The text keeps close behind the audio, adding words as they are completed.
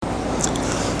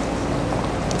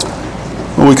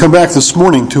Well, we come back this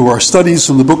morning to our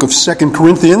studies in the book of 2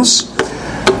 Corinthians.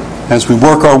 As we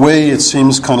work our way, it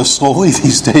seems kind of slowly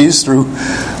these days, through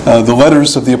the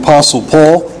letters of the Apostle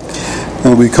Paul.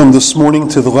 And we come this morning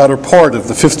to the latter part of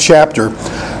the 5th chapter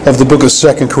of the book of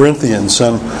 2 Corinthians.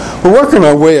 And we're working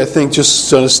our way, I think,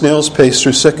 just at a snail's pace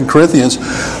through 2 Corinthians,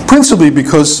 principally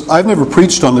because I've never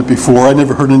preached on it before. I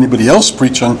never heard anybody else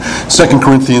preach on 2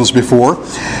 Corinthians before.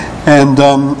 And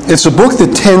it's a book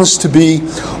that tends to be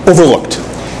overlooked.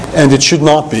 And it should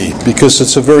not be, because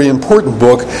it's a very important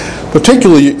book,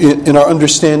 particularly in our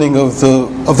understanding of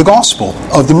the gospel,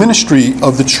 of the ministry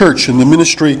of the church, and the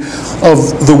ministry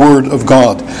of the Word of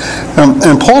God.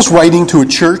 And Paul's writing to a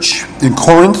church in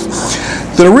Corinth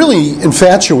that are really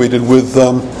infatuated with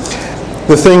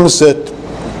the things that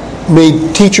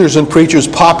made teachers and preachers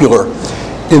popular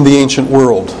in the ancient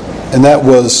world. And that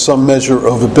was some measure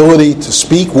of ability to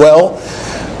speak well,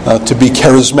 to be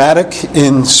charismatic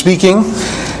in speaking.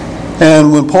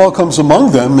 And when Paul comes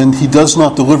among them and he does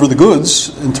not deliver the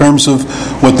goods in terms of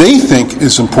what they think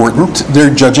is important,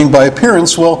 they're judging by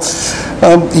appearance. Well,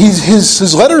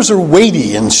 his letters are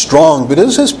weighty and strong, but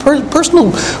his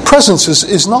personal presence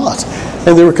is not.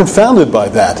 And they were confounded by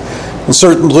that. And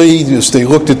certainly, as they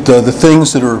looked at the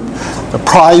things that are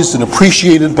prized and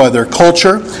appreciated by their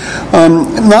culture,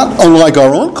 not unlike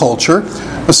our own culture,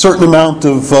 a certain amount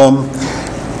of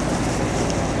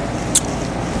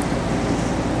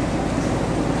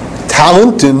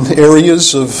talent in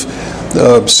areas of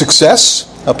success.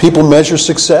 People measure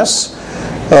success.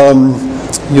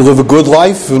 You live a good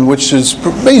life in which is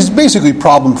basically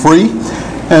problem-free.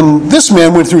 And this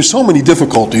man went through so many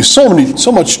difficulties,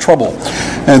 so much trouble,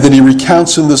 and that he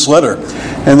recounts in this letter.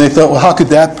 And they thought, well, how could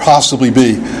that possibly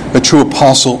be a true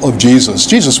apostle of Jesus?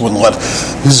 Jesus wouldn't let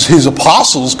his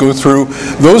apostles go through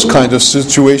those kind of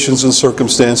situations and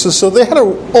circumstances. So they had a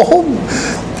whole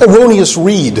erroneous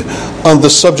read on the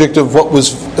subject of what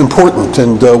was important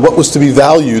and what was to be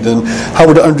valued and how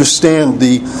we're to understand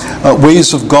the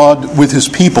ways of God with his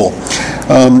people.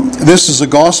 This is a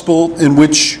gospel in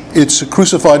which it's a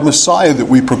crucified Messiah that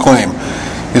we proclaim.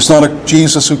 It's not a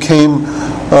Jesus who came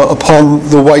upon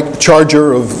the white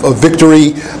charger of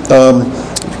victory,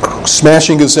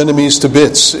 smashing his enemies to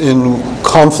bits in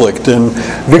conflict and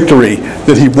victory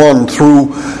that he won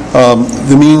through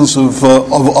the means of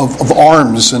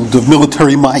arms and of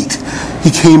military might.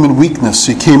 He came in weakness.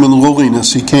 He came in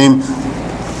lowliness. He came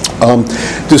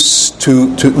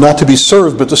to not to be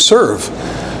served, but to serve,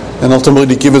 and ultimately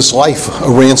to give his life a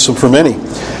ransom for many.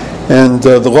 And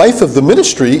the life of the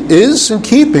ministry is in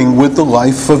keeping with the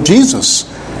life of Jesus.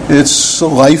 It's a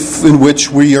life in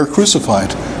which we are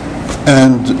crucified.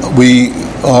 And we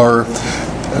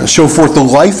show forth the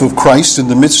life of Christ in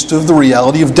the midst of the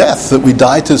reality of death, that we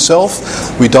die to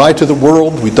self, we die to the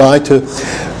world, we die to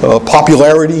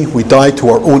popularity, we die to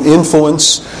our own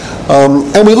influence,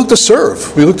 and we look to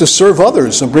serve. We look to serve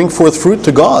others and bring forth fruit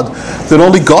to God that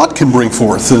only God can bring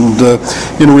forth, and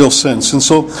in a real sense. And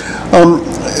so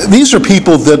these are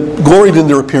people that gloried in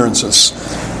their appearances.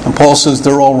 And Paul says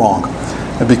they're all wrong.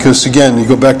 Because, again, you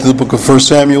go back to the book of 1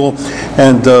 Samuel,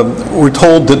 and we're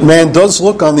told that man does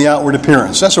look on the outward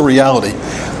appearance. That's a reality.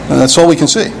 And that's all we can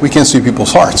see. We can't see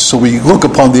people's hearts. So we look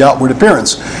upon the outward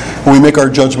appearance, and we make our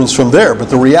judgments from there. But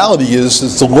the reality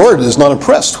is the Lord is not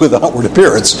impressed with the outward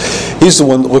appearance. He's the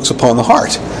one that looks upon the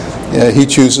heart. He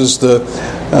chooses the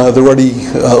ruddy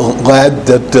lad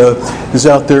that is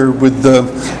out there with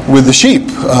the sheep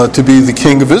to be the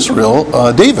king of Israel,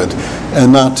 David,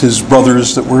 and not his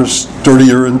brothers that were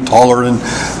sturdier and taller and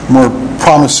more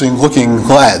promising-looking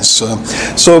lads.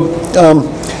 So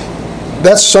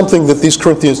that's something that these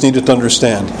Corinthians needed to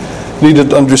understand. Needed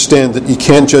to understand that you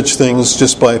can't judge things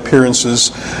just by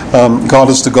appearances. God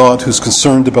is the God who's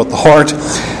concerned about the heart.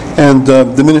 And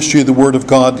the ministry of the Word of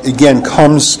God, again,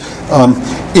 comes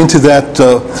into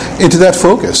that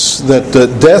focus, that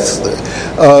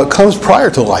death comes prior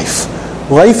to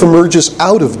life. Life emerges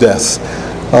out of death.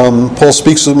 Paul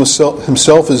speaks of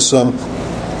himself as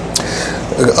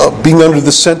being under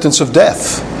the sentence of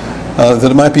death, that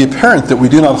it might be apparent that we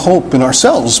do not hope in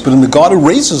ourselves, but in the God who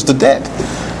raises the dead.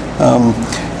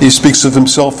 He speaks of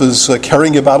himself as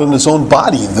carrying about in his own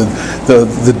body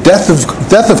the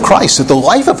death of Christ, that the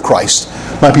life of Christ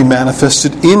might be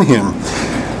manifested in him.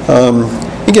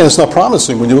 Again, it's not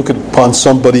promising when you look upon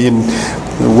somebody and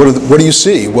what do you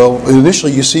see? Well,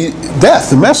 initially you see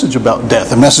death, a message about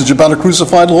death, a message about a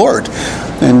crucified Lord.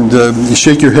 And you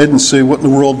shake your head and say, what in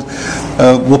the world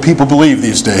will people believe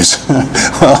these days?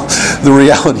 Well, the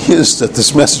reality is that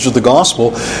this message of the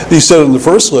gospel, he said in the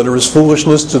first letter, is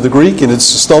foolishness to the Greek and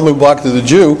it's a stumbling block to the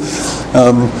Jew.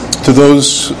 To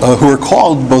those who are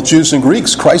called, both Jews and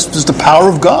Greeks, Christ is the power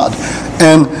of God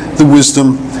and the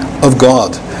wisdom of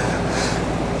God.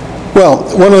 Well,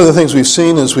 one of the things we've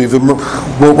seen as we've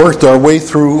worked our way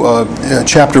through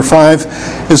chapter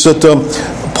 5 is that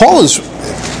Paul is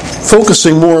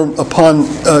focusing more upon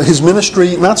his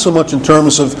ministry, not so much in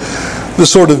terms of the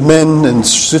sort of men and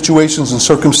situations and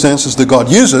circumstances that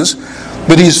God uses,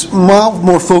 but he's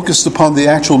more focused upon the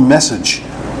actual message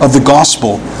of the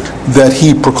gospel that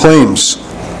he proclaims.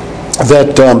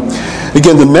 That,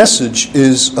 again, the message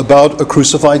is about a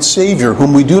crucified Savior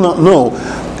whom we do not know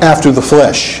after the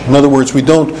flesh. In other words, we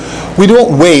don't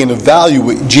weigh and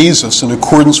evaluate Jesus in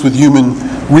accordance with human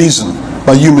reason,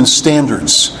 by human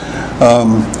standards.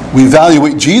 We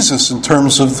evaluate Jesus in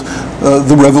terms of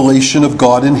the revelation of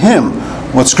God in Him.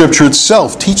 What Scripture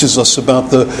itself teaches us about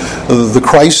the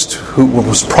Christ who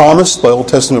was promised by Old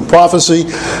Testament prophecy,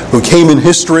 who came in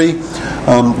history,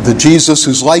 the Jesus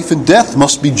whose life and death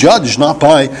must be judged, not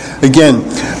by, again,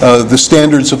 the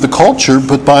standards of the culture,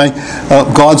 but by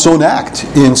God's own act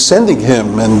in sending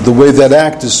Him, and the way that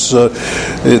act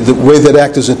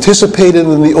is anticipated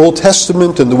in the Old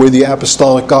Testament, and the way the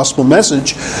apostolic gospel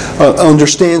message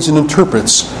understands and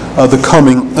interprets the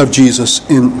coming of Jesus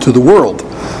into the world.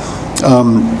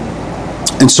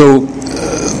 And so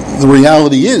the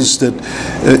reality is that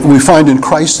we find in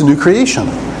Christ a new creation.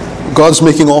 God's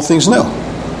making all things new.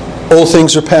 Old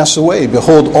things are passed away.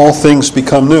 Behold, all things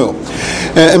become new.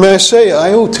 And may I say,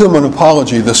 I owe Tim an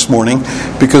apology this morning,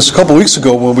 because a couple weeks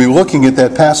ago when we were looking at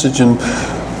that passage in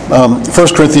 1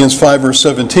 Corinthians 5 verse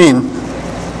 17,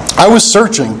 I was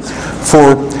searching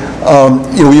for,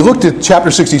 we looked at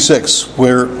chapter 66,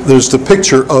 where there's the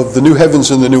picture of the new heavens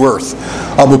and the new earth.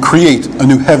 I will create a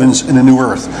new heavens and a new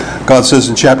earth, God says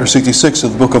in chapter 66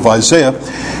 of the book of Isaiah,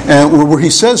 and where he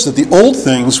says that the old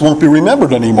things won't be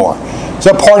remembered anymore.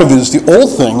 So that part of it is the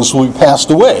old things will be passed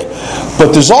away.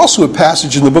 But there's also a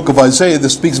passage in the book of Isaiah that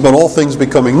speaks about all things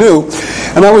becoming new,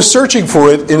 and I was searching for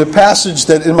it in a passage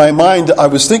that in my mind I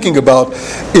was thinking about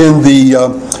in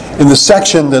the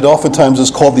section that oftentimes is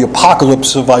called the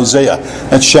Apocalypse of Isaiah.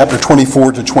 That's chapter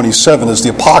 24 to 27 is the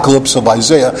Apocalypse of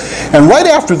Isaiah. And right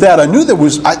after that, I knew there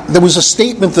was a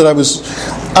statement that I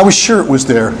was sure it was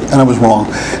there, and I was wrong.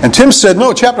 And Tim said,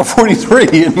 no, chapter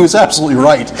 43, and he was absolutely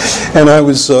right. And I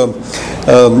was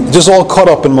just all caught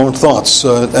up in my own thoughts,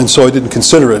 and so I didn't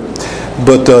consider it.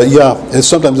 But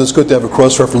sometimes it's good to have a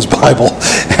cross-reference Bible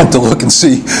and to look and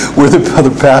see where the other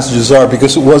passages are,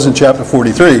 because it was in chapter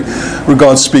 43 where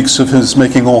God speaks of His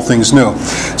making all things new.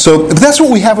 So that's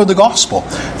what we have in the gospel.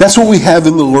 That's what we have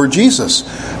in the Lord Jesus.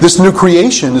 This new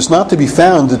creation is not to be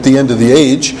found at the end of the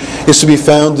age. It's to be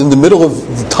found in the middle of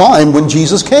the time when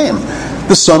Jesus came.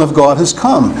 The Son of God has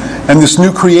come. And this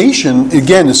new creation,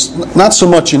 again, is not so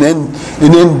much an end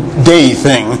day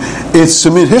thing. It's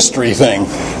a mid-history thing.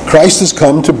 Christ has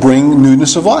come to bring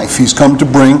newness of life. He's come to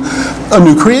bring a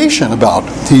new creation about.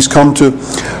 He's come to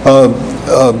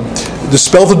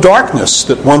dispel the darkness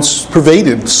that once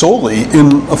pervaded solely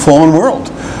in a fallen world.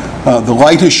 The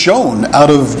light is shone out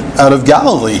of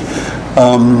Galilee.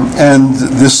 And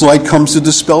this light comes to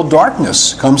dispel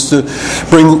darkness, comes to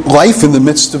bring life in the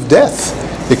midst of death.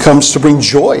 It comes to bring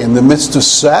joy in the midst of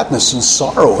sadness and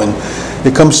sorrow, and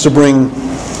it comes to bring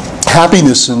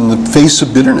happiness in the face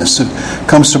of bitterness. It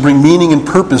comes to bring meaning and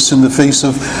purpose in the face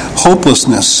of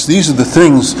hopelessness. These are the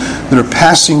things that are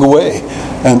passing away,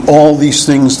 and all these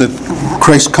things that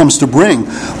Christ comes to bring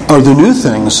are the new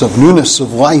things of newness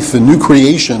of life and new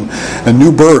creation and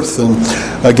new birth, and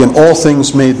again, all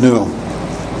things made new.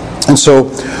 And so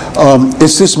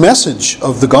it's this message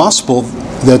of the gospel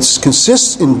that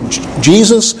consists in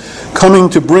Jesus coming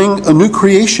to bring a new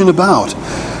creation about.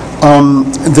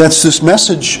 That's this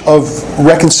message of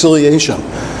reconciliation.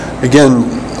 Again,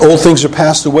 old things are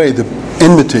passed away. The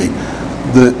enmity,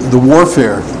 the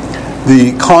warfare,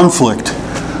 the conflict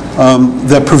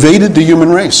that pervaded the human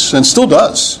race and still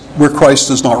does where Christ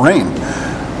does not reign.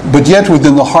 But yet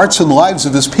within the hearts and lives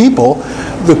of His people,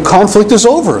 the conflict is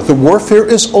over. The warfare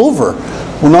is over.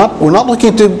 We're not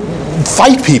looking to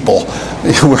fight people.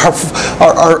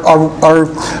 Our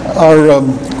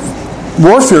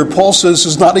warfare, Paul says,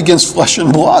 is not against flesh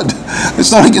and blood.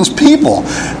 It's not against people.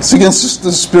 It's against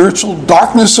the spiritual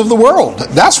darkness of the world.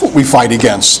 That's what we fight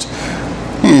against.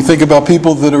 You think about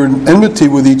people that are in enmity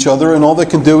with each other, and all they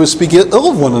can do is speak ill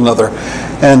of one another.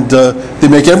 And they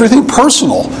make everything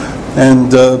personal.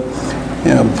 And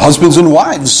husbands and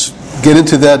wives get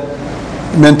into that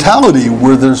mentality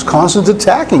where there's constant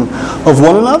attacking of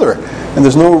one another. And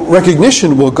there's no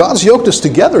recognition, well, God's yoked us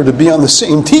together to be on the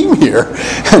same team here.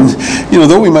 And,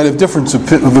 though we might have difference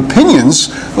of opinions,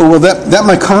 well, that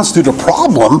might constitute a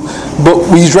problem, but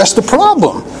we address the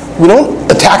problem. We don't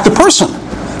attack the person.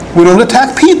 We don't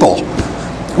attack people.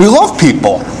 We love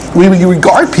people. We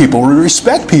regard people. We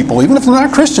respect people. Even if they're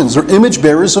not Christians, they're image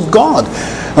bearers of God.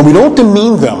 And we don't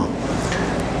demean them.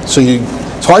 So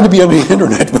it's hard to be on the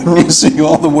internet when you see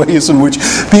all the ways in which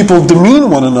people demean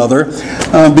one another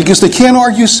because they can't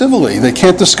argue civilly. They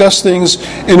can't discuss things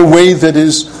in a way that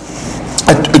is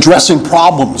addressing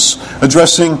problems,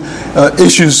 addressing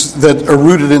issues that are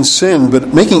rooted in sin,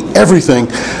 but making everything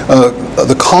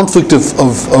the conflict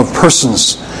of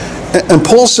persons. And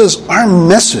Paul says our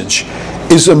message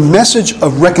is a message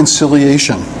of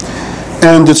reconciliation.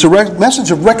 And it's a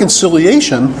message of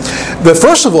reconciliation that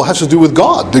first of all has to do with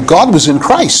God, that God was in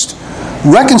Christ,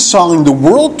 reconciling the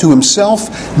world to himself,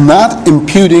 not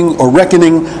imputing or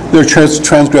reckoning their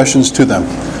transgressions to them.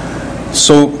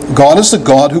 So God is the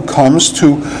God who comes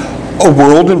to a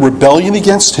world in rebellion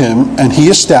against him, and he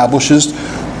establishes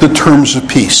the terms of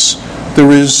peace.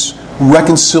 There is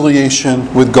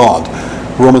reconciliation with God.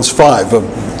 Romans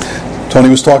 5. Tony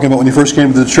was talking about when he first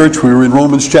came to the church, we were in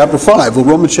Romans chapter 5. Well,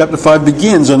 Romans chapter 5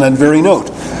 begins on that very note.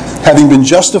 Having been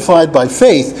justified by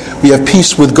faith, we have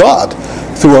peace with God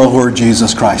through our Lord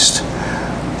Jesus Christ.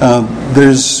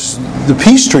 There's the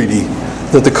peace treaty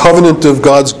that the covenant of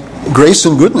God's grace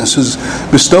and goodness is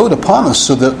bestowed upon us,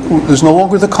 so that there's no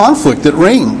longer the conflict that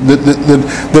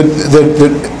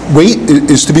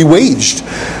is to be waged.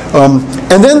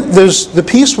 And then there's the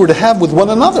peace we're to have with one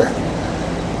another.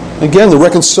 Again, the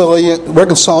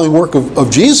reconciling work of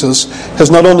Jesus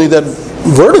has not only that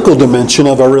vertical dimension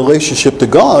of our relationship to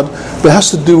God, but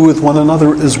has to do with one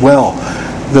another as well.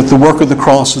 That the work of the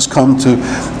cross has come to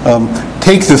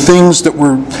take the things that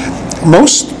were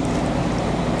most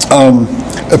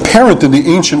apparent in the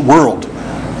ancient world,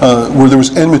 where there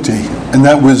was enmity, and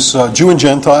that was Jew and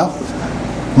Gentile,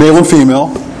 male and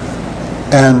female,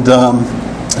 and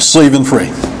slave and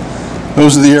free.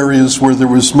 Those are the areas where there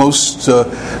was most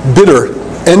bitter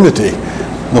enmity.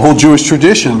 The whole Jewish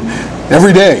tradition,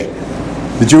 every day,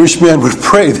 the Jewish man would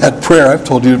pray that prayer. I've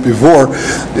told you it before.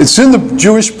 It's in the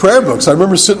Jewish prayer books. I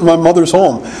remember sitting in my mother's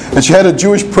home, and she had a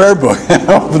Jewish prayer book. And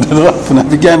I opened it up, and I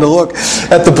began to look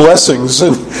at the blessings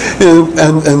and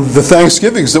the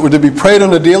thanksgivings that were to be prayed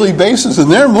on a daily basis. And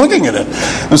there I'm looking at it.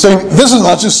 I'm saying, this is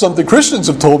not just something Christians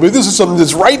have told me. This is something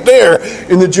that's right there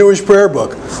in the Jewish prayer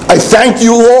book. I thank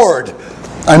you, Lord.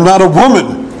 I'm not a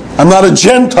woman. I'm not a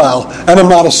Gentile. And I'm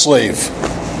not a slave.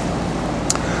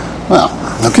 Well,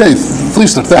 okay, at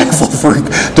least they're thankful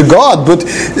to God, but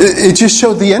it just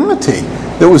showed the enmity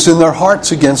that was in their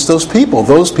hearts against those people.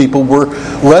 Those people were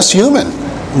less human,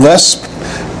 less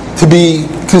to be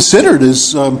considered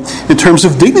as in terms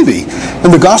of dignity.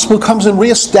 And the gospel comes and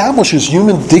reestablishes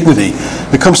human dignity.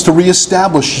 It comes to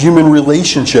reestablish human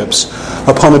relationships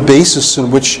upon a basis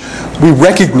in which we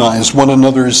recognize one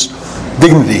another's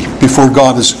dignity before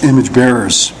God as image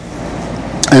bearers.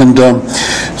 And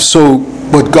so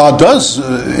what God does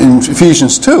in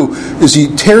Ephesians 2 is he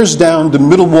tears down the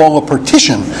middle wall of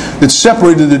partition that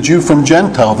separated the Jew from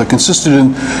Gentile, that consisted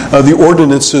in the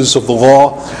ordinances of the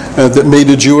law that made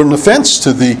a Jew an offense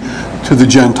to the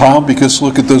Gentile, because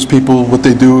look at those people, what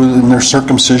they do in their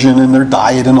circumcision and their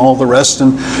diet and all the rest.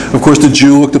 And of course the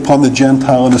Jew looked upon the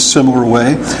Gentile in a similar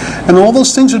way. And all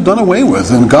those things are done away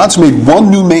with. And God's made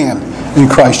one new man in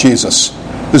Christ Jesus.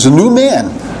 There's a new man,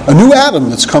 a new Adam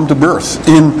that's come to birth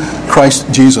in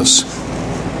Christ Jesus.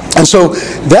 And so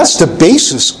that's the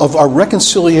basis of our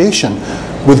reconciliation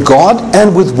with God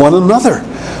and with one another.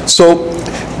 So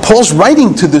Paul's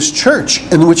writing to this church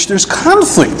in which there's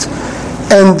conflict.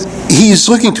 And he's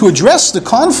looking to address the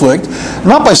conflict,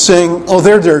 not by saying, oh,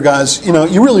 there, guys,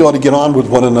 you really ought to get on with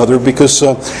one another because,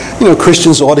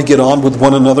 Christians ought to get on with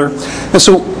one another. And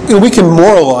so we can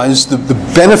moralize the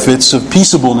benefits of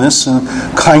peaceableness and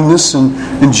kindness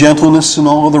and gentleness and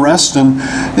all of the rest. And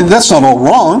that's not all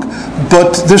wrong,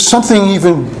 but there's something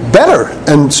even better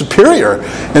and superior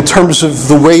in terms of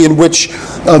the way in which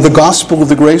the gospel of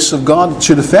the grace of God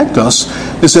should affect us,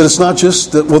 is that it's not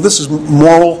just that, well, this is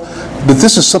moral, but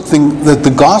this is something that the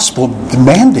gospel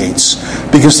mandates,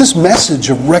 because this message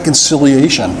of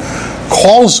reconciliation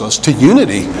calls us to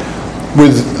unity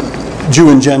with Jew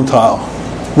and Gentile,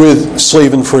 with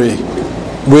slave and free,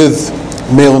 with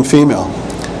male and female.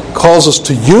 Calls us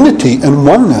to unity and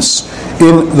oneness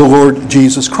in the Lord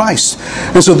Jesus Christ.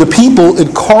 And so the people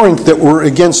in Corinth that were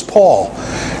against Paul,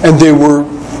 and they were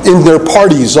in their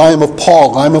parties. I am of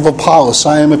Paul, I am of Apollos,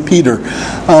 I am of Peter.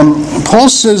 Paul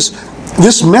says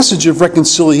this message of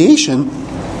reconciliation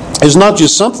is not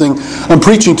just something I'm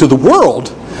preaching to the world.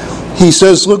 He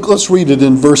says, look, let's read it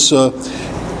in verse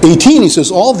 18. He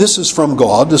says, all this is from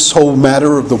God, this whole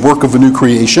matter of the work of a new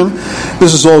creation.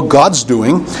 This is all God's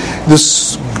doing.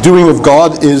 This doing of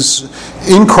God is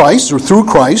in Christ, or through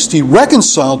Christ. He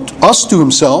reconciled us to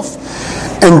himself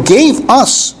and gave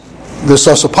us,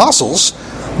 us apostles,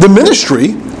 the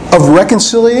ministry of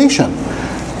reconciliation.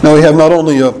 Now we have not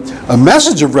only a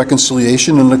message of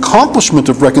reconciliation, an accomplishment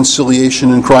of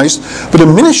reconciliation in Christ, but a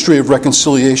ministry of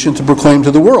reconciliation to proclaim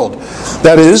to the world.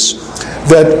 That is,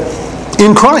 that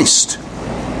in Christ,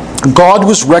 God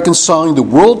was reconciling the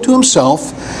world to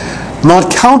himself,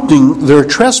 not counting their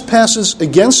trespasses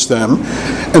against them,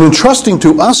 and entrusting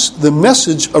to us the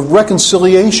message of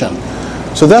reconciliation.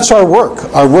 So that's our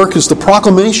work. Our work is the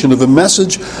proclamation of a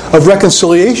message of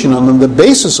reconciliation on the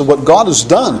basis of what God has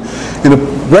done in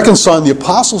reconciling the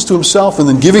apostles to himself and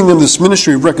then giving them this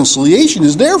ministry of reconciliation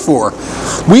is therefore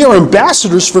we are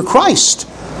ambassadors for Christ.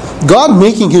 God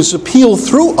making his appeal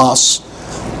through us,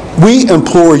 we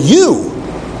implore you,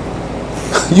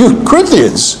 you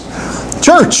Corinthians,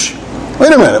 church,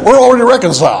 wait a minute, we're already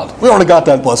reconciled. We already got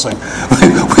that blessing.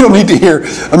 We don't need to hear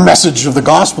a message of the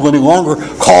gospel any longer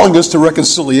calling us to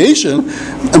reconciliation.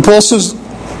 And Paul says,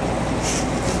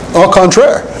 au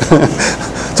contraire.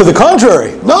 To the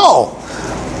contrary, no.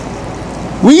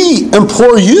 We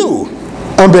implore you,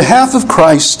 on behalf of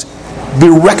Christ, be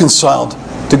reconciled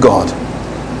to God.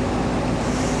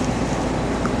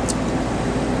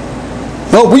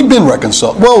 No, we've been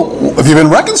reconciled. Well, have you been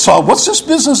reconciled? What's this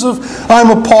business of I'm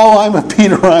of Paul, I'm of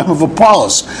Peter, I'm of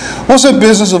Apollos? What's that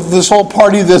business of this whole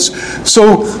party that's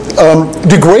so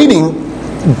degrading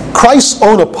Christ's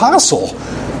own apostle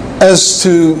as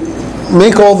to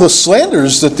make all the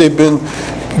slanders that they've been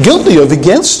guilty of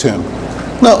against him?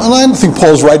 Now, and I don't think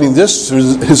Paul's writing this for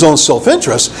his own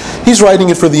self-interest. He's writing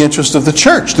it for the interest of the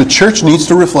church. The church needs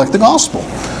to reflect the gospel.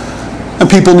 And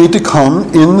people need to come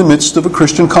in the midst of a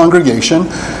Christian congregation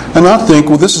and not think,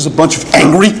 well, this is a bunch of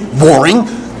angry, boring,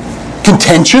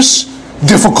 contentious,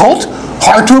 difficult,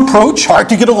 hard to approach, hard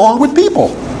to get along with people.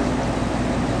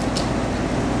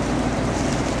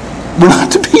 We're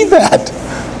not to be that.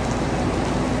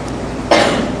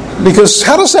 Because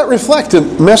how does that reflect a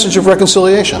message of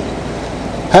reconciliation?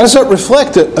 How does that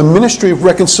reflect a ministry of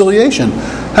reconciliation?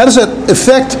 How does that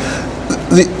affect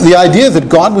the idea that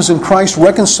God was in Christ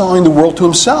reconciling the world to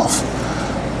himself?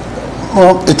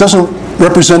 Well, it doesn't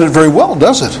represent it very well,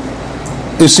 does it?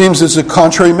 It seems it's a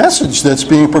contrary message that's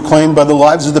being proclaimed by the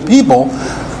lives of the people.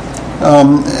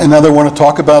 And now they want to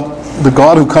talk about the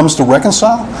God who comes to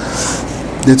reconcile.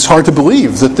 It's hard to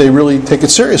believe that they really take it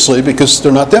seriously because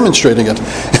they're not demonstrating it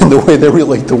in the way they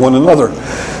relate to one another.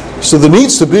 So there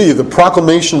needs to be the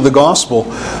proclamation of the gospel,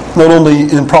 not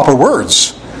only in proper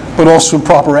words, but also in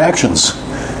proper actions,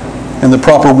 and the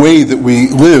proper way that we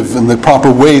live, and the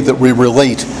proper way that we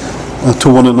relate to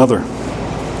one another.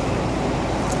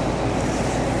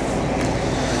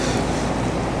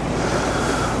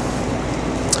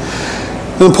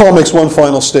 Then Paul makes one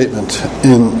final statement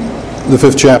in the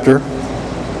 5th chapter.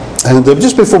 And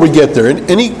just before we get there,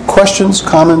 any questions,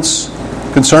 comments,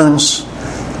 concerns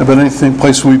about anything,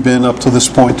 place we've been up to this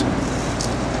point?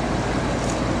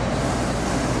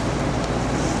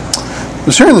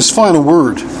 But here in this final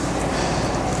word,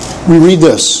 we read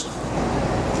this.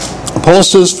 Paul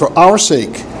says, for our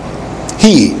sake,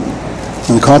 he,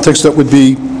 in the context that would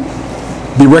be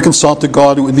reconciled to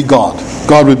God, it would be God.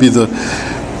 God would be the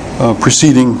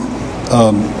preceding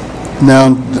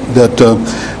noun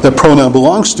that pronoun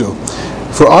belongs to.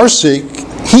 For our sake,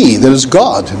 he, that is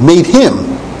God, made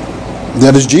him,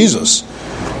 that is Jesus,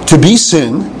 to be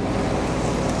sin,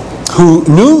 who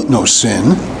knew no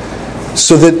sin,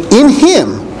 so that in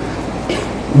him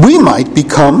we might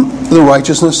become the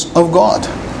righteousness of God.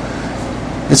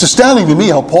 It's astounding to me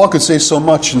how Paul could say so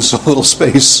much in so little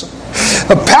space.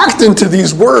 Packed into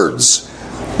these words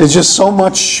is just so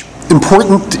much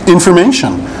important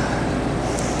information.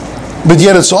 But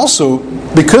yet it's also,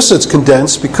 because it's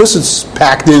condensed, because it's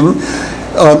packed in,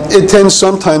 it tends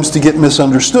sometimes to get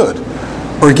misunderstood,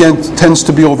 or again, tends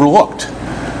to be overlooked.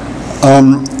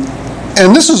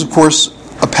 And this is, of course,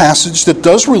 a passage that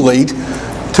does relate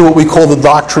to what we call the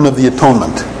doctrine of the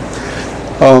atonement.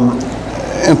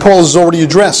 And Paul has already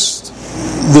addressed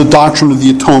the doctrine of the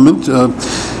atonement.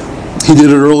 He did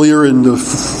it earlier in the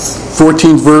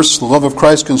 14th verse. The love of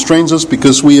Christ constrains us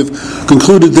because we have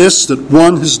concluded this, that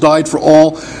one has died for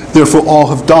all, therefore all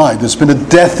have died. There's been a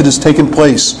death that has taken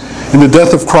place. And the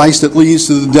death of Christ that leads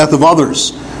to the death of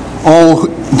others. all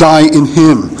die in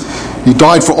him. He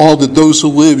died for all, that those who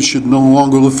live should no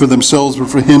longer live for themselves, but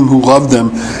for him who loved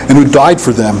them and who died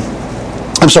for them.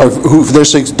 Who for their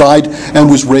sakes died and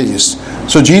was raised.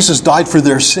 So Jesus died for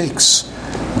their sakes.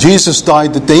 Jesus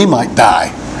died that they might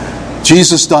die.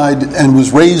 Jesus died and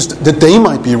was raised that they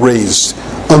might be raised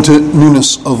unto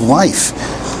newness of life.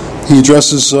 He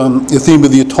addresses the theme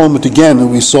of the atonement again,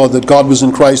 and we saw that God was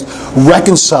in Christ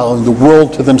reconciling the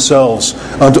world to themselves,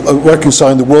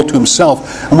 reconciling the world to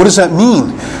himself. And what does that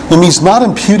mean? It means not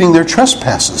imputing their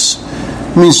trespasses.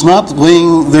 It means not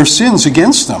laying their sins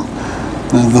against them.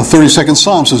 The 32nd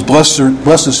Psalm says,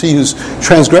 Blessed is he whose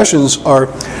transgressions are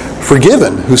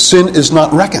forgiven, whose sin is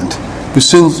not reckoned, whose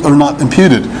sins are not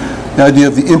imputed. The idea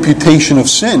of the imputation of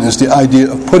sin is the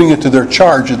idea of putting it to their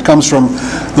charge. It comes from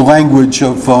the language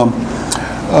of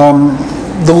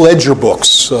the ledger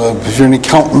books. If you're an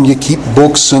accountant, you keep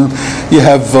books, and you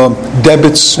have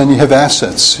debits and you have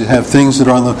assets. You have things that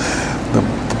are on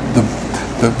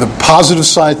the positive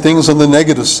side, things on the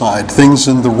negative side, things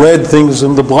in the red, things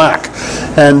in the black.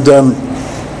 And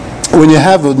when you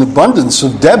have an abundance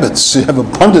of debits, you have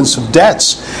abundance of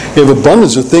debts, you have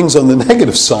abundance of things on the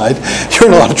negative side, you're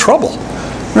in a lot of trouble.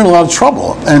 You're in a lot of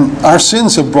trouble. And our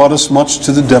sins have brought us much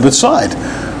to the debit side.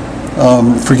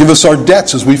 Forgive us our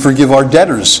debts as we forgive our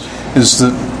debtors is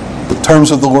the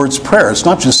terms of the Lord's Prayer. It's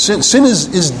not just sin. Sin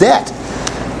is debt.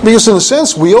 Because in a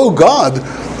sense, we owe God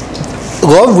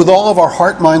love with all of our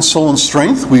heart, mind, soul, and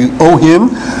strength. We owe him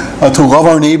to love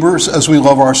our neighbors as we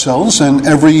love ourselves. And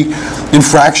every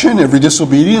infraction, every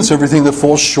disobedience, everything that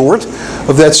falls short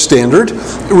of that standard,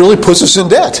 it really puts us in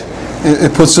debt.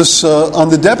 It puts us on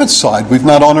the debit side. We've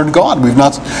not honored God. We've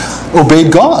not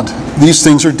obeyed God. These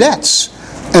things are debts.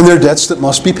 And they're debts that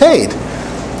must be paid.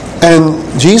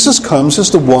 And Jesus comes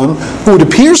as the one who, it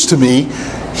appears to me,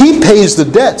 he pays the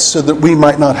debt so that we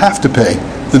might not have to pay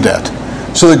the debt.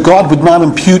 So that God would not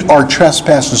impute our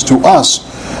trespasses to us,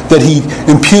 that he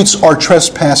imputes our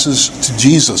trespasses to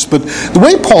Jesus. But the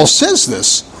way Paul says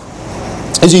this,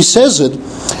 is he says it,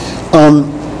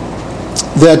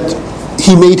 that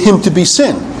he made him to be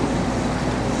sin.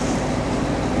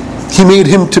 He made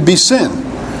him to be sin.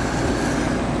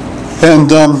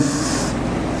 And,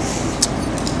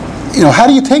 how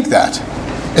do you take that?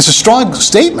 It's a strong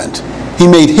statement. He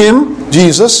made him,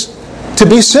 Jesus, to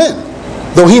be sin,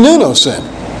 though he knew no sin.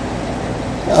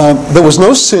 There was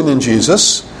no sin in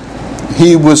Jesus.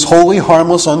 He was holy,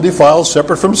 harmless, undefiled,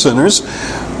 separate from sinners.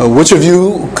 Which of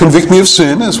you convict me of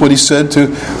sin, is what he said to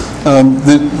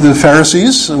the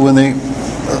Pharisees when they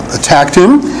attacked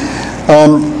him.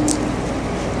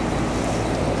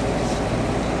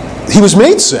 He was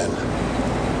made sin.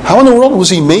 How in the world was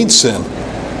he made sin?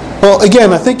 Well,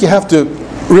 again, I think you have to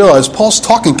realize Paul's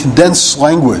talking condensed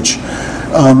language.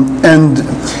 And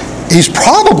he's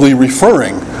probably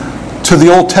referring to the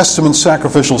Old Testament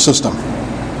sacrificial system,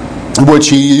 in which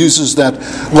he uses that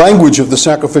language of the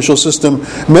sacrificial system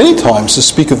many times to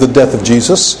speak of the death of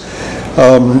Jesus.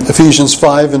 Ephesians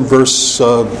 5 and verse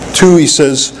 2, he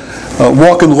says,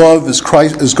 walk in love as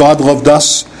God loved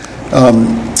us.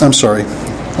 I'm sorry,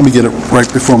 let me get it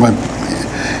right before my...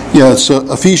 Yeah, it's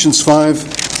Ephesians 5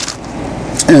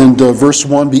 and verse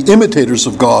 1, be imitators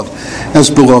of God as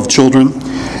beloved children,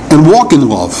 and walk in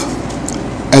love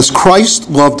as Christ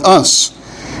loved us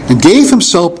and gave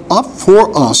himself up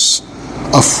for us,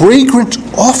 a fragrant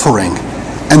offering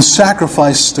and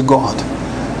sacrifice to God.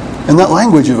 And that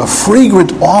language of a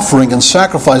fragrant offering and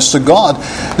sacrifice to God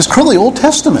is clearly Old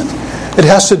Testament. It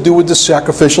has to do with the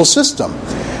sacrificial system.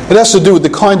 It has to do with the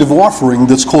kind of offering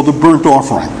that's called a burnt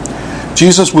offering.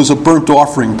 Jesus was a burnt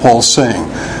offering, Paul's saying.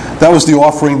 That was the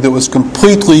offering that was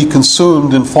completely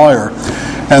consumed in fire.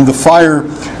 And the fire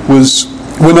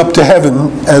went up to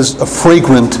heaven as a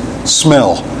fragrant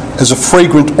smell, as a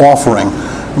fragrant offering.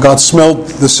 God smelled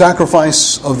the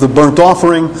sacrifice of the burnt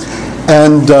offering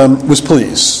and was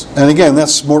pleased. And again,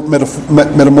 that's more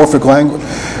metamorphic language.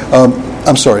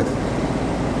 I'm sorry.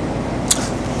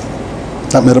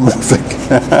 Not metamorphic.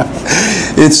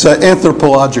 It's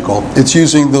anthropological. It's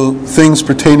using the things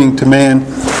pertaining to man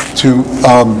to...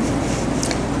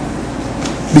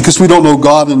 because we don't know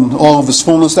God in all of his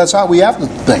fullness, that's how we have to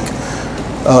think.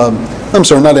 I'm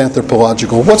sorry, not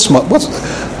anthropological.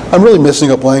 I'm really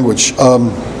messing up language.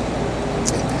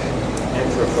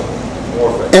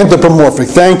 Anthropomorphic,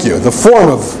 thank you. The form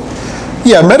of...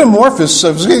 Yeah, metamorphosis,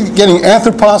 I was getting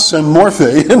anthropos and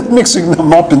morphe and mixing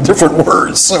them up in different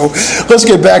words. So let's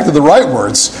get back to the right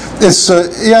words. It's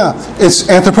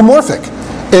anthropomorphic.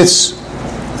 It's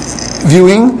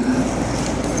viewing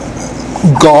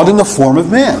God in the form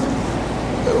of man.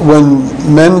 When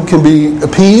men can be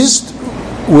appeased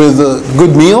with a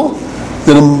good meal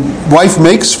that a wife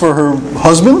makes for her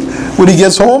husband when he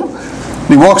gets home.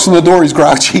 He walks in the door, he's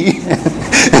grouchy,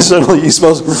 and suddenly he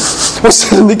smells, what's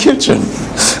that in the kitchen?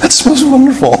 That smells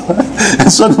wonderful. And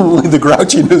suddenly the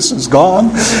grouchiness is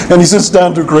gone, and he sits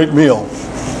down to a great meal.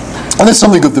 And that's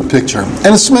something of the picture.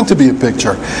 And it's meant to be a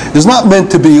picture. It's not meant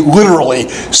to be literally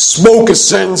smoke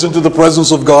ascends into the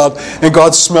presence of God, and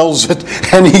God smells it,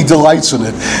 and he delights in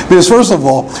it. Because first of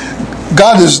all,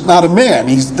 God is not a man.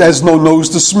 He has no nose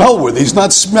to smell with. He's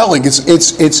not smelling.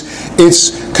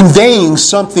 It's conveying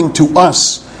something to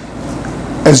us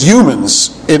as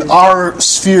humans in our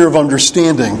sphere of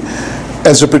understanding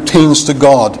as it pertains to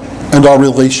God and our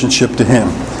relationship to him.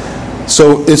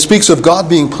 So it speaks of God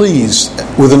being pleased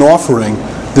with an offering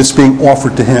that's being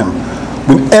offered to him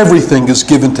when everything is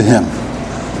given to him.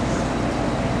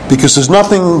 Because there's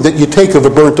nothing that you take of a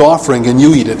burnt offering and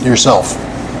you eat it yourself.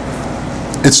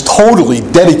 It's totally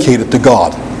dedicated to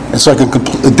God. It's like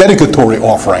a dedicatory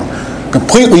offering,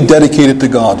 completely dedicated to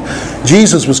God.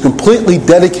 Jesus was completely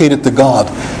dedicated to God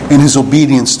in his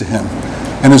obedience to him.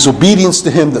 And his obedience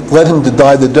to him that led him to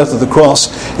die the death of the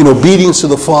cross, in obedience to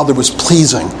the Father, was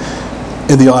pleasing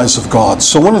in the eyes of God.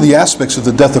 So one of the aspects of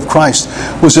the death of Christ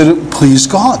was that it pleased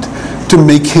God to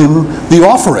make him the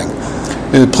offering.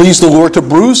 And it pleased the Lord to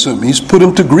bruise him. He's put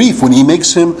him to grief when he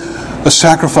makes him a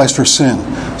sacrifice for sin.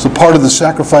 So part of the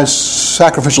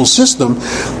sacrificial system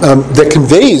that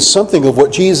conveys something of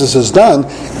what Jesus has done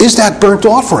is that burnt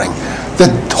offering,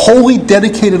 that wholly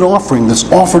dedicated offering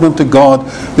that's offered unto God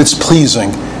that's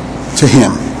pleasing to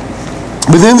him.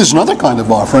 But then there's another kind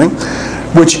of offering,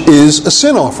 which is a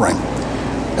sin offering.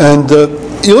 And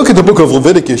you look at the book of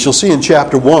Leviticus, you'll see in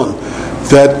chapter 1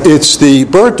 that it's the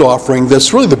burnt offering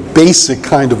that's really the basic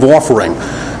kind of offering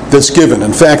that's given.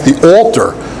 In fact, the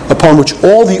altar upon which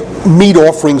all the meat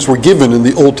offerings were given in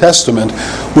the Old Testament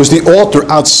was the altar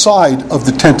outside of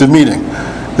the tent of meeting.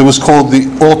 It was called the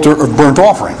altar of burnt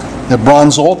offering. The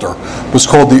bronze altar was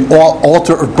called the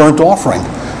altar of burnt offering.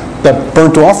 That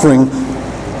burnt offering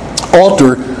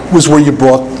altar was where you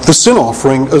brought the sin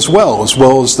offering as well as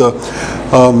the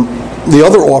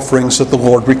other offerings that the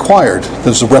Lord required.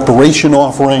 There's a reparation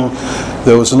offering.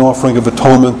 There was an offering of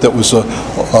atonement that was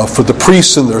for the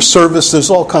priests and their service. There's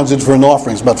all kinds of different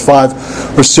offerings, about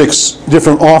 5 or 6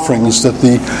 different offerings that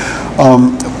the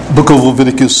book of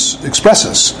Leviticus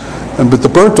expresses. But the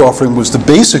burnt offering was the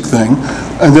basic thing,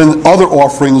 and then other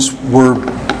offerings were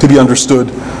to be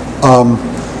understood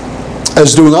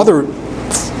as doing other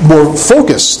more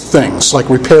focused things, like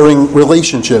repairing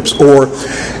relationships, or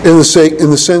in the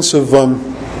sense of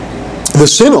the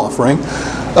sin offering,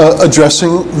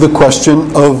 addressing the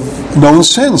question of known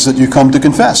sins that you come to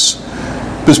confess.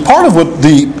 Because part of what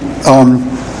the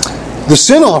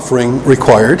sin offering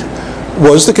required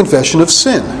was the confession of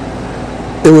sin.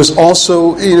 It was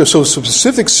also, so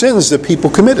specific sins that people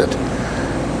committed.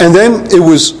 And then it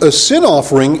was a sin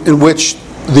offering in which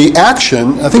the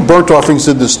action, I think burnt offerings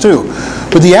did this too,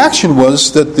 but the action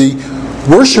was that the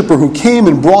worshiper who came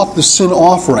and brought the sin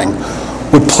offering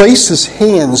would place his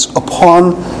hands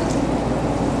upon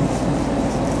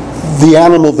the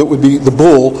animal that would be the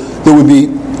bull that would be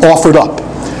offered up.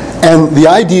 And the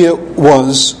idea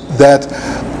was that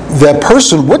that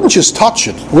person wouldn't just touch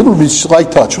it, wouldn't be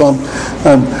slight touch.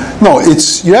 No,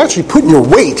 you're actually putting your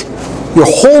weight, your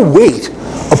whole weight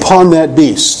upon that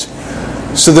beast.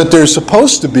 So that there's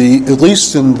supposed to be, at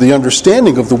least in the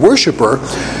understanding of the worshiper,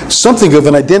 something of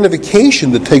an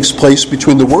identification that takes place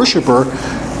between the worshiper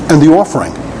and the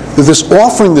offering. That this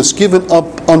offering that's given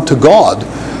up unto God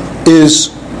is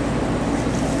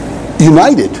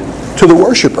united to the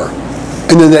worshiper.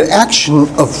 And then that action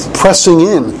of pressing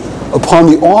in upon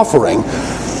the offering,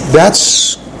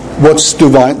 that's what's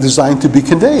designed to be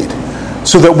conveyed.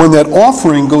 So that when that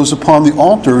offering goes upon the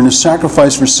altar and is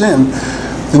sacrificed for sin,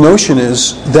 the notion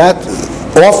is that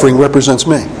offering represents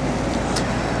me.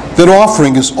 That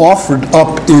offering is offered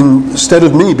up instead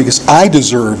of me because I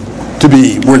deserve to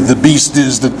be where the beast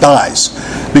is that dies,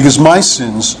 because my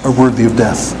sins are worthy of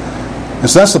death. And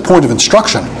so that's the point of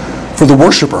instruction for the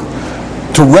worshiper,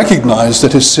 to recognize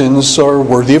that his sins are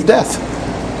worthy of death.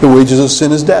 The wages of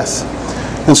sin is death.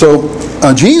 And so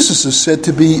Jesus is said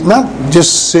to be not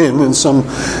just sin in some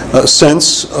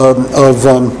sense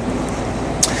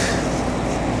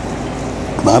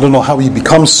I don't know how he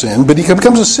becomes sin, but he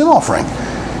becomes a sin offering.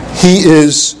 He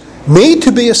is made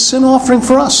to be a sin offering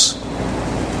for us,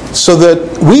 so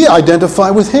that we identify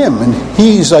with him, and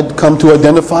he's come to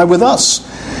identify with us.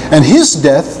 And his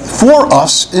death for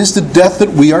us is the death that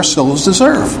we ourselves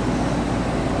deserve.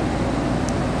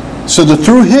 so that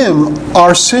through him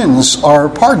our sins are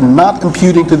pardoned, not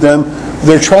imputing to them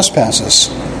their trespasses.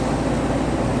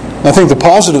 I think the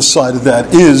positive side of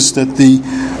that is that the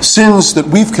sins that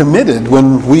we've committed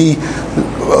when we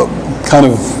kind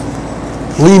of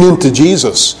lean into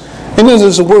Jesus, and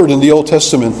there's a word in the Old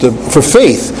Testament for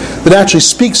faith that actually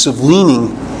speaks of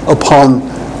leaning upon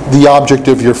the object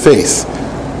of your faith.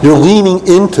 You're leaning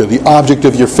into the object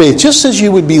of your faith, just as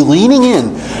you would be leaning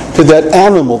in to that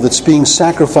animal that's being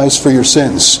sacrificed for your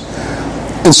sins.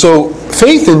 And so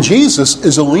faith in Jesus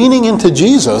is a leaning into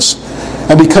Jesus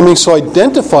and becoming so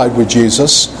identified with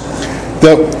Jesus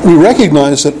that we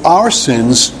recognize that our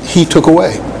sins he took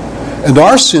away. And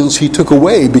our sins he took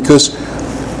away because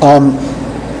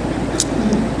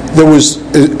there was,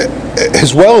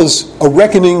 as well as a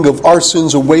reckoning of our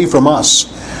sins away from us,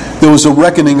 there was a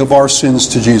reckoning of our sins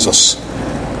to Jesus.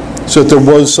 So that there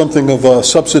was something of a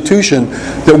substitution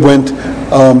that went,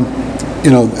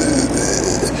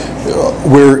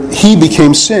 where he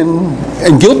became sin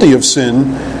and guilty of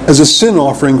sin as a sin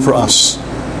offering for us.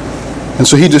 And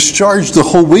so he discharged the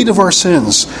whole weight of our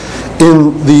sins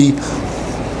in the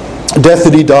death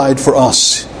that he died for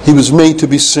us. He was made to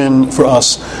be sin for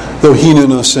us, though he knew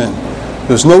no sin.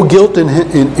 There's no guilt in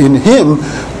him,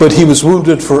 but he was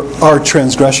wounded for our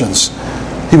transgressions.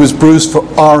 He was bruised for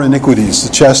our iniquities.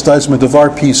 The chastisement of our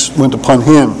peace went upon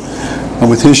him. And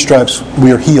with his stripes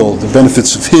we are healed. The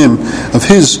benefits of him, of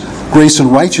his grace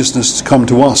and righteousness to come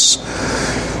to us.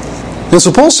 And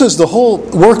so Paul says the whole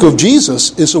work of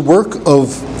Jesus is a work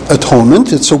of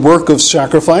atonement. It's a work of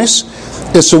sacrifice.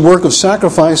 It's a work of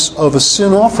sacrifice of a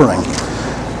sin offering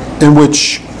in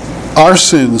which our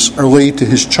sins are laid to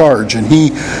his charge, and he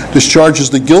discharges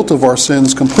the guilt of our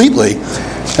sins completely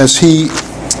as he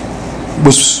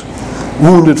was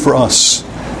wounded for us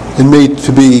and made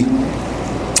to be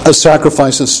a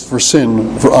sacrifice for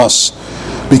sin for us,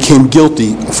 became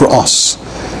guilty for us.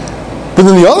 But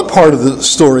then the other part of the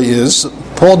story is,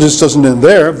 Paul just doesn't end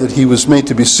there, that he was made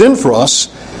to be sin for us,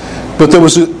 but there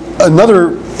was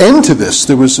another end to this.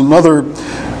 There was another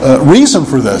reason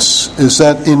for this, is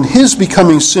that in his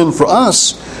becoming sin for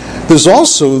us, there's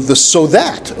also the so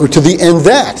that, or to the end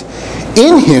that,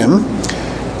 in him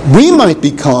we might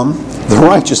become the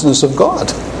righteousness of God.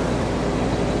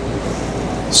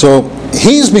 So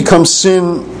he's become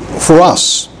sin for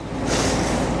us.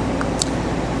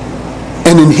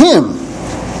 And in him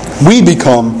we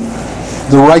become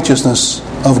the righteousness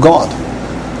of God.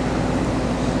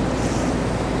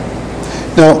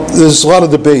 Now, there's a lot of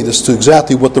debate as to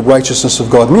exactly what the righteousness of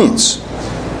God means.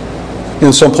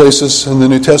 In some places in the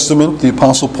New Testament, the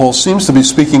Apostle Paul seems to be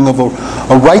speaking of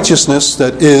a righteousness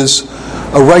that is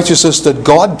a righteousness that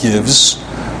God gives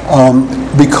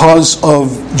because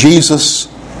of Jesus'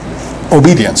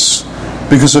 obedience,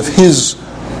 because of his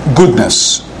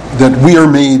goodness, that we are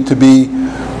made to be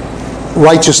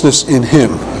righteousness in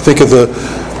him. Think of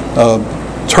the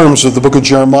terms of the book of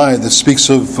Jeremiah that speaks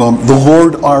of the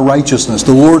Lord our righteousness,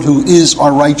 the Lord who is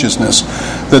our righteousness,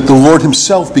 that the Lord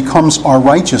himself becomes our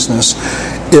righteousness,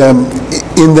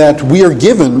 in that we are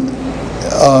given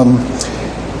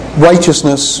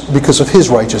righteousness because of his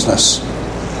righteousness.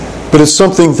 But it's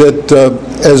something that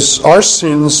as our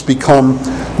sins become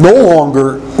no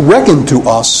longer reckoned to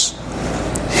us,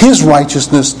 his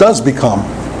righteousness does become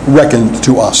reckoned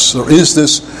to us. There is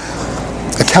this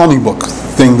accounting book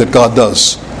thing that God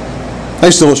does. I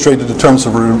used to illustrate it in terms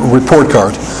of a report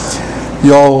card.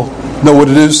 You all know what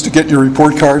it is to get your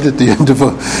report card at the end of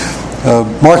a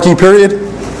marking period,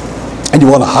 and you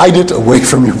want to hide it away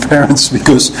from your parents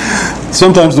because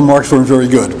sometimes the marks weren't very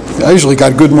good. I usually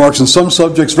got good marks in some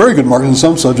subjects, very good marks in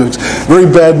some subjects, very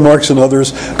bad marks in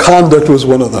others. Conduct was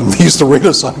one of them. They used to rate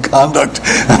us on conduct.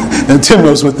 And Tim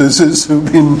knows what this is,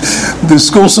 in the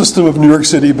school system of New York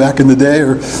City back in the day,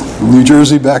 or New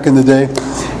Jersey back in the day.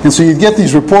 And so you'd get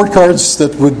these report cards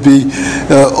that would be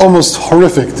almost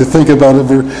horrific to think about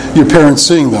your parents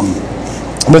seeing them.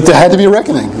 But there had to be a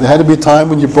reckoning. There had to be a time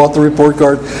when you brought the report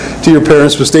card to your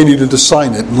parents because they needed to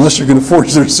sign it. Unless you're going to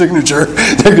forge their signature,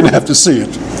 they're going to have to see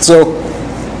it. So,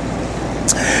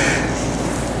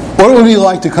 what would it be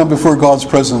like to come before God's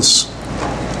presence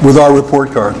with our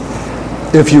report card?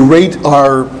 If you rate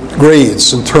our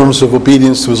grades in terms of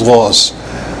obedience to his laws,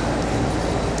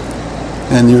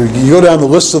 and you go down the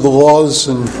list of the laws,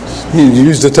 and you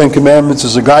use the Ten Commandments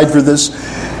as a guide for this,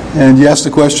 and you ask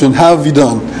the question, how have you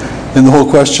done in the whole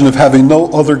question of having no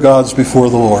other gods before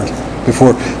the Lord,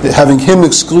 before having him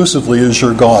exclusively as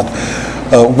your God,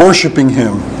 worshiping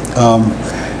him,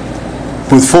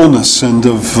 with fullness and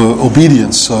of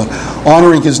obedience,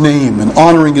 honoring His name and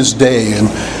honoring His day. And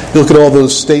you look at all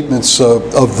those statements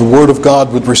of the Word of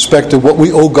God with respect to what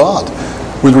we owe God,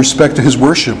 with respect to His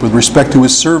worship, with respect to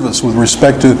His service, with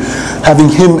respect to having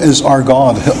Him as our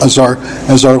God, as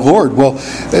our Lord. Well,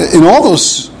 in all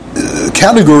those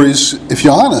categories, if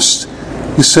you're honest,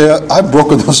 you say, I've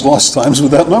broken those lost times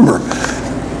without number.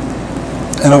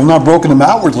 And I've not broken them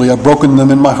outwardly, I've broken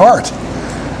them in my heart.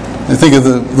 I think of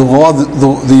the law,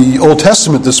 the Old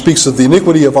Testament that speaks of the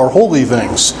iniquity of our holy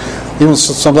things. Even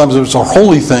sometimes there's our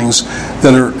holy things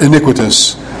that are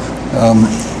iniquitous.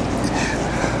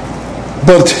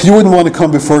 But you wouldn't want to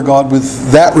come before God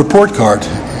with that report card.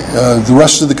 The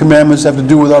rest of the commandments have to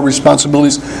do with our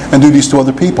responsibilities and duties to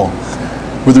other people.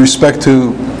 With respect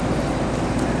to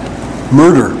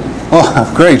murder,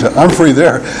 oh, great, I'm free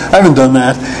there. I haven't done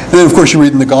that. And then, of course, you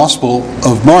read in the Gospel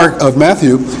of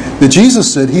Matthew, that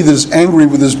Jesus said, he that is angry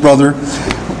with his brother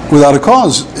without a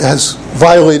cause has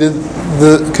violated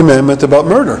the commandment about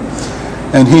murder.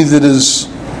 And he that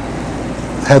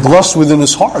had lust within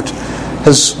his heart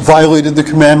has violated the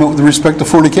commandment with respect to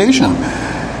fornication.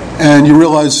 And you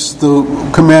realize the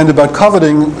command about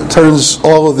coveting turns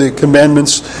all of the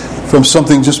commandments from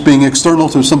something just being external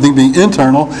to something being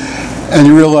internal. And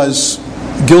you realize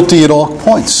guilty at all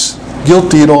points.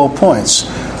 Guilty at all points.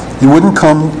 You wouldn't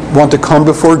want to come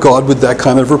before God with that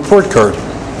kind of report card.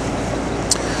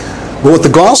 But what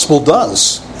the gospel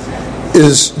does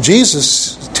is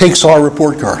Jesus takes our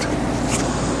report card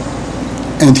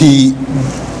and He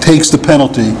takes the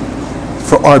penalty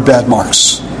for our bad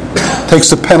marks, takes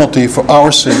the penalty for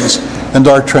our sins and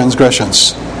our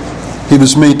transgressions. He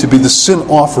was made to be the sin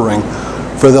offering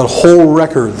for that whole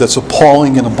record that's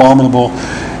appalling and abominable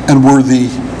and worthy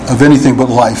of anything but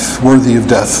life, worthy of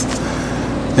death.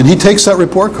 And He takes that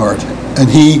report card and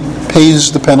He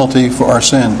pays the penalty for our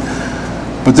sin.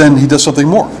 But then He does something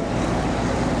more.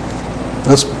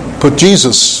 Let's put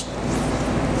Jesus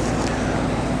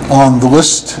on the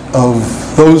list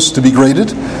of those to be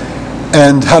graded.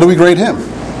 And how do we grade Him?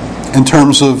 In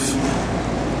terms of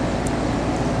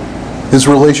His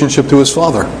relationship to His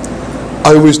Father.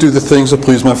 I always do the things that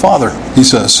please my Father, He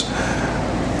says.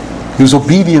 He was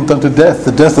obedient unto death,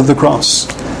 the death of the cross.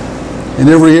 In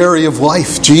every area of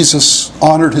life, Jesus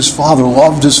honored His Father,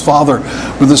 loved His Father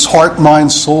with His heart,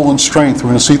 mind, soul, and strength. We're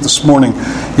going to see it this morning.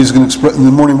 He's going to express in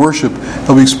the morning worship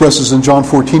how He expresses in John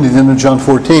 14, at the end of John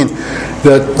 14,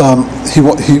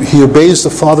 that he obeys the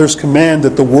Father's command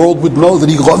that the world would know that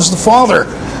He loves the Father.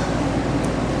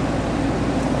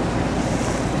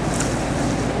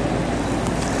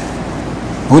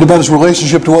 What about His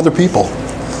relationship to other people?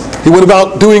 What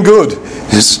about doing good?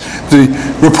 The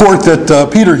report that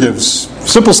Peter gives.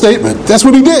 Simple statement. That's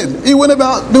what He did. He went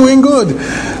about doing good.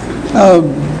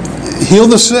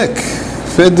 Healed the sick.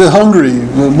 Fed the hungry.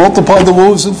 Multiplied the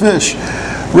loaves and fish.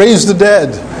 Raised the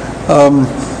dead.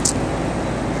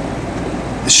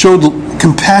 Showed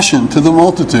compassion to the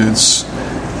multitudes.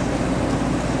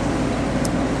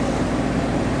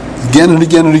 Again and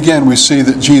again and again we see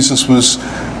that Jesus was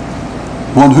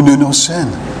one who knew no sin.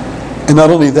 And not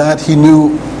only that, He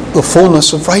knew the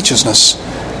fullness of righteousness.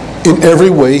 In every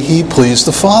way He pleased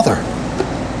the Father.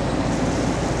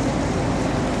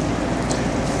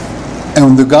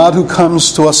 And the God who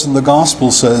comes to us in the gospel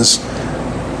says,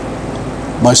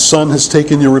 my Son has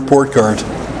taken your report card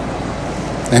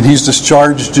and He's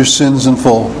discharged your sins in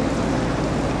full.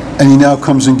 And He now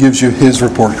comes and gives you His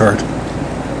report card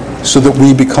so that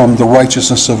we become the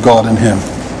righteousness of God in Him.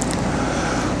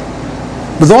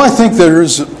 But though I think there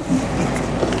is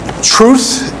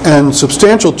truth and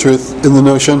substantial truth in the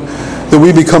notion that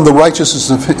we become the righteousness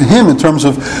of Him in terms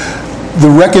of the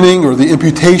reckoning or the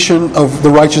imputation of the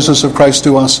righteousness of Christ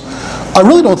to us, I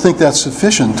really don't think that's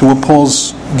sufficient to what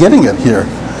Paul's getting at here.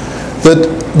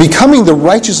 That becoming the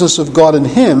righteousness of God in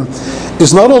Him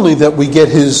is not only that we get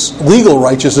His legal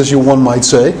righteousness, one might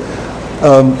say,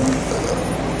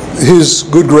 His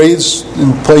good grades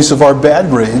in place of our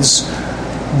bad grades,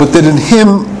 but that in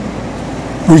Him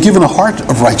we're given a heart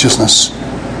of righteousness.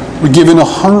 We're given a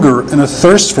hunger and a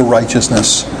thirst for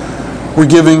righteousness. We're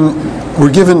given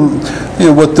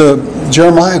what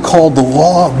Jeremiah called the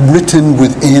law written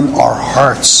within our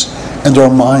hearts and our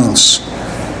minds.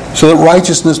 So that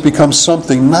righteousness becomes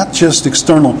something not just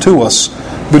external to us,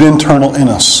 but internal in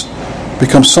us.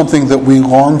 Becomes something that we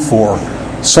long for,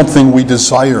 something we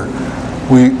desire.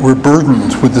 We're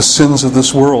burdened with the sins of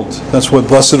this world. That's why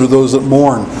blessed are those that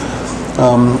mourn.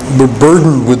 We're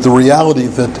burdened with the reality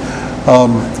that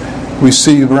we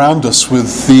see around us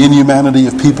with the inhumanity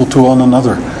of people to one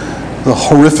another, the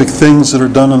horrific things that are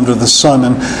done under the sun.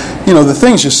 And The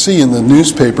things you see in the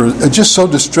newspaper are just so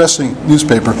distressing.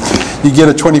 Newspaper, you get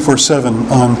it 24/7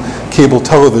 on cable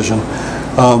television.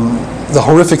 The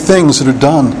horrific things that are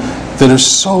done that are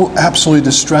so absolutely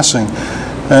distressing.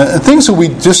 And things that we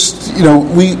just,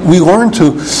 we learn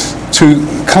to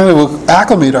kind of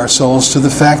acclimate ourselves to the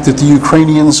fact that the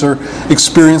Ukrainians are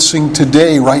experiencing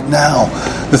today, right now,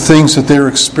 the things that they're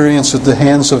experiencing at the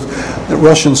hands of the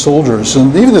Russian soldiers,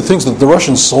 and even the things that the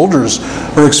Russian soldiers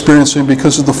are experiencing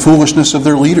because of the foolishness of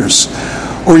their leaders.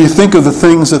 Or you think of the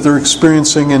things that they're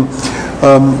experiencing in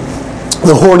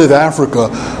the Horn of Africa,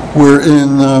 where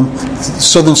in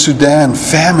southern Sudan,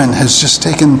 famine has just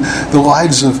taken the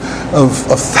lives of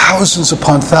thousands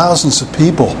upon thousands of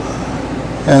people.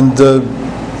 And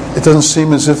it doesn't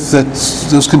seem as if that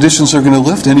those conditions are going to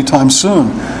lift anytime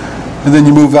soon. And then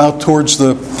you move out towards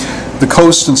the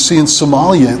coast and see in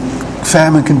Somalia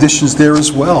famine conditions there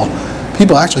as well.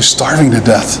 People actually starving to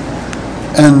death.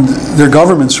 And their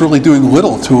government's really doing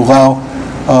little to allow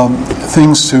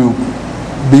things to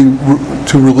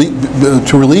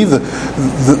relieve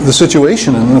the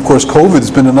situation. And of course, COVID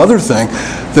has been another thing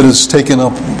that has taken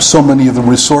up so many of the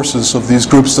resources of these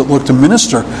groups that look to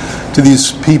minister to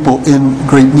these people in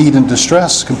great need and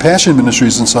distress, compassion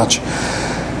ministries and such.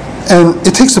 And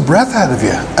it takes the breath out of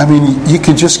you. I mean, you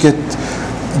could just get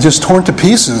torn to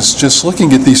pieces just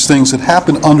looking at these things that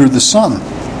happen under the sun.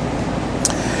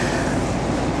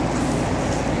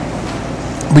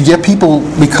 But yet people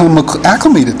become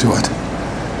acclimated to it.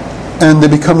 And they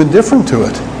become indifferent to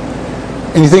it.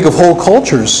 And you think of whole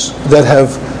cultures that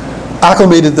have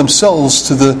acclimated themselves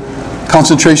to the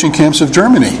concentration camps of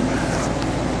Germany.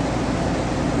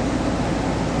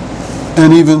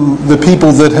 And even the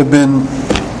people that have been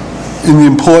in the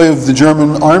employ of the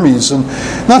German armies, and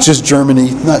not just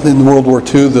Germany, not in World War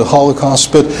II, the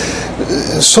Holocaust, but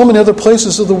so many other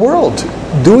places of the world,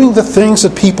 doing the things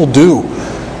that people do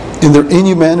in their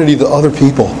inhumanity to other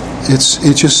people. It's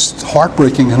just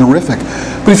heartbreaking and horrific.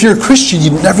 But if you're a Christian,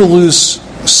 you never lose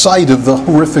sight of the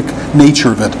horrific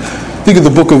nature of it. Think of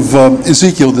the book of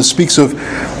Ezekiel that speaks of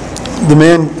the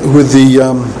man with the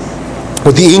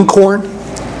inkhorn,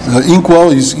 inkwell.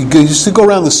 He used to go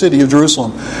around the city of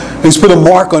Jerusalem. He's put a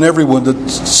mark on everyone that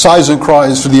sighs and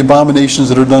cries for the abominations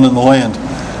that are done in the land.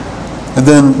 And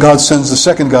then God sends the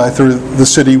second guy through the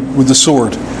city with the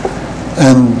sword.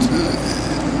 And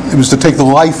it was to take the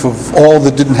life of all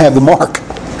that didn't have the mark.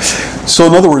 So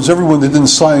in other words, everyone that didn't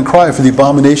sigh and cry for the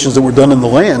abominations that were done in the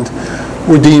land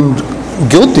were deemed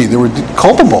guilty. They were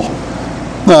culpable.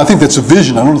 Now, I think that's a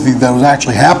vision. I don't think that was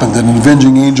actually happened, that an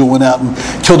avenging angel went out and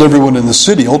killed everyone in the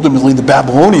city. Ultimately, the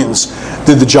Babylonians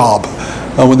did the job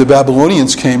when the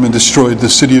Babylonians came and destroyed the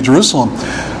city of Jerusalem.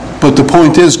 But the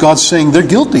point is, God's saying they're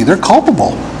guilty. They're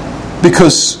culpable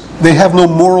because they have no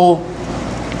moral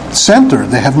center.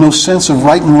 They have no sense of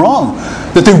right and wrong,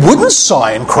 that they wouldn't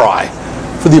sigh and cry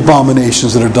for the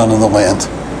abominations that are done in the land.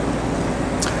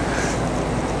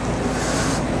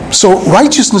 So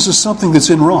righteousness is something that's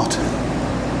inwrought.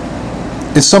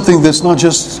 It's something that's not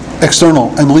just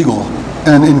external and legal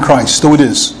and in Christ, though it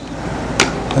is.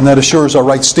 And that assures our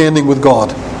right standing with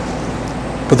God.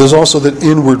 But there's also that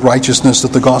inward righteousness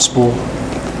that the gospel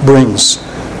brings,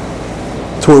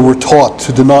 to where we're taught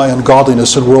to deny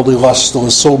ungodliness and worldly lust, to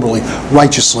live soberly,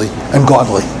 righteously, and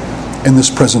godly in this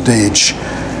present age.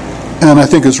 And I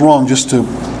think it's wrong just to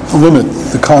limit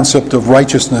the concept of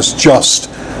righteousness just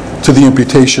to the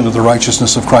imputation of the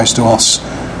righteousness of Christ to us.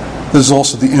 There's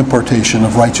also the impartation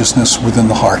of righteousness within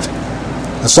the heart.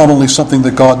 It's not only something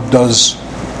that God does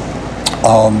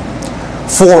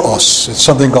for us, it's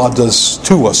something God does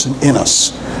to us and in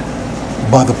us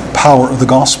by the power of the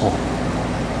gospel,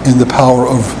 in the power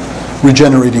of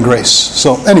regenerating grace.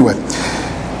 So anyway,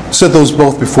 set those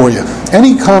both before you.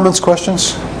 Any comments,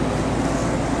 questions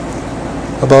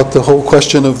about the whole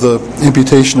question of the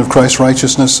imputation of Christ's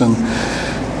righteousness and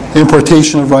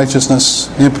impartation of righteousness,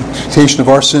 the imputation of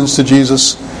our sins to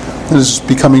Jesus, that is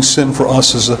becoming sin for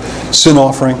us as a sin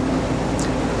offering?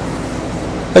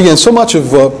 Again, so much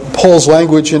of Paul's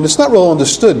language, and it's not well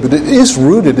understood, but it is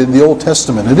rooted in the Old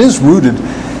Testament. It is rooted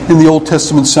in the Old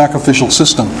Testament sacrificial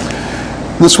system.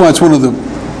 That's why it's one of the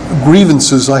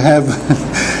grievances I have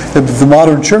of the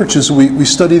modern church is we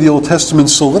study the Old Testament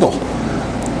so little.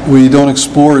 We don't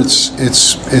explore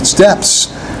its depths,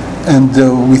 and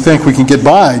we think we can get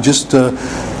by just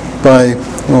by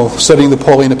studying the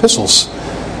Pauline epistles.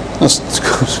 It's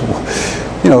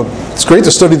great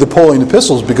to study the Pauline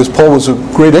epistles because Paul was a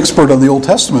great expert on the Old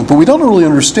Testament, but we don't really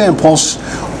understand the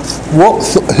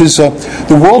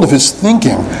world of his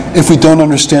thinking if we don't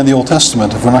understand the Old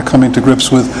Testament, if we're not coming to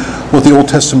grips with what the Old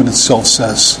Testament itself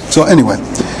says. So anyway,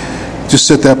 just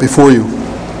set that before you.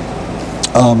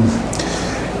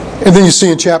 And then you see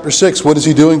in chapter 6, what is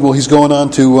he doing? Well, he's going on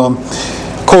to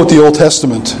quote the Old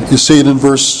Testament. You see it in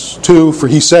verse 2, for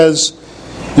he says,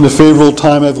 in a favorable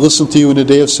time I've listened to you, in a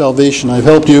day of salvation I've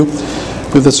helped you.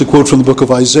 But that's a quote from the book of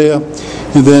Isaiah.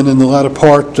 And then in the latter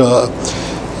part,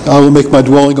 I will make my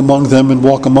dwelling among them and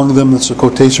walk among them. That's a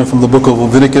quotation from the book of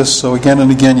Leviticus. So again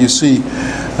and again you see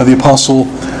the apostle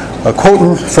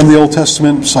quoting from the Old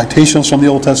Testament, citations from the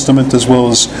Old Testament, as well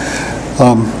as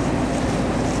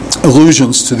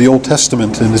allusions to the Old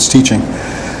Testament in its teaching.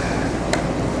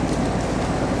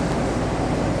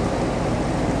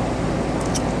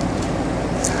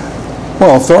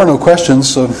 Well, if there are no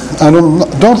questions, I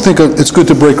don't think it's good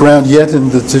to break ground yet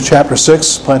to chapter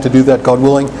 6. Plan to do that, God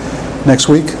willing, next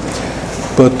week.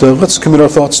 But let's commit our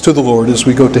thoughts to the Lord as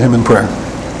we go to Him in prayer.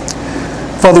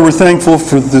 Father, we're thankful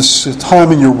for this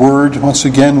time in your word. Once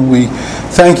again, we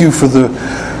thank you for the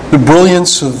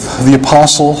brilliance of the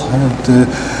apostle and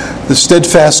the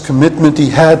steadfast commitment he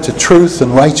had to truth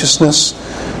and righteousness,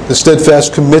 the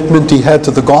steadfast commitment he had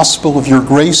to the gospel of your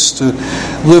grace, to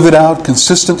live it out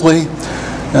consistently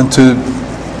and to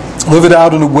live it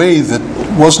out in a way that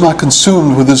was not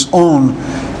consumed with his own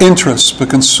interests, but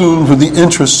consumed with the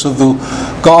interests of the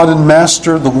God and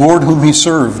Master, the Lord whom he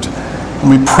served. And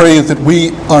we pray that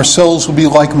we ourselves will be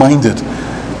like-minded.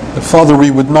 That, Father,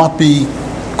 we would not be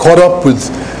caught up with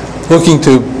looking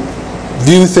to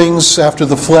view things after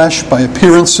the flesh by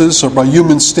appearances or by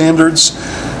human standards.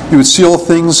 We would see all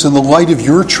things in the light of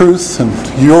your truth, and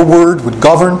your word would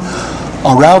govern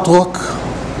our outlook.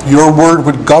 Your word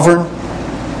would govern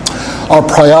our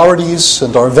priorities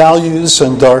and our values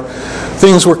and our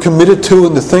things we're committed to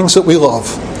and the things that we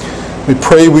love. We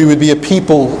pray we would be a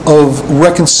people of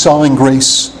reconciling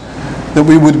grace, that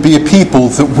we would be a people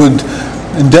that would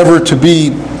endeavor to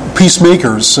be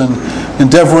peacemakers and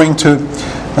endeavoring to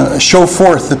show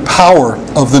forth the power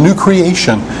of the new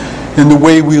creation in the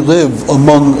way we live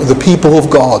among the people of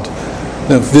God.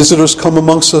 If visitors come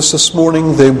amongst us this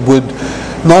morning, they would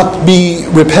not be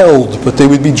repelled, but they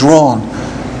would be drawn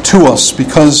to us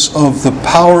because of the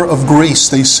power of grace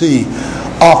they see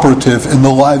operative in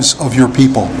the lives of your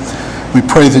people. We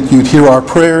pray that you'd hear our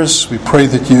prayers. We pray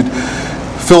that you'd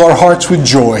fill our hearts with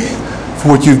joy for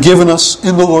what you've given us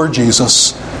in the Lord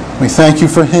Jesus. We thank you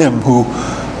for him who,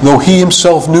 though he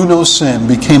himself knew no sin,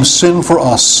 became sin for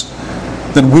us,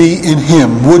 that we in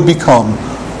him would become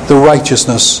the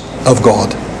righteousness of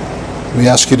God. We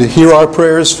ask you to hear our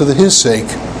prayers for his sake.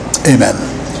 Amen.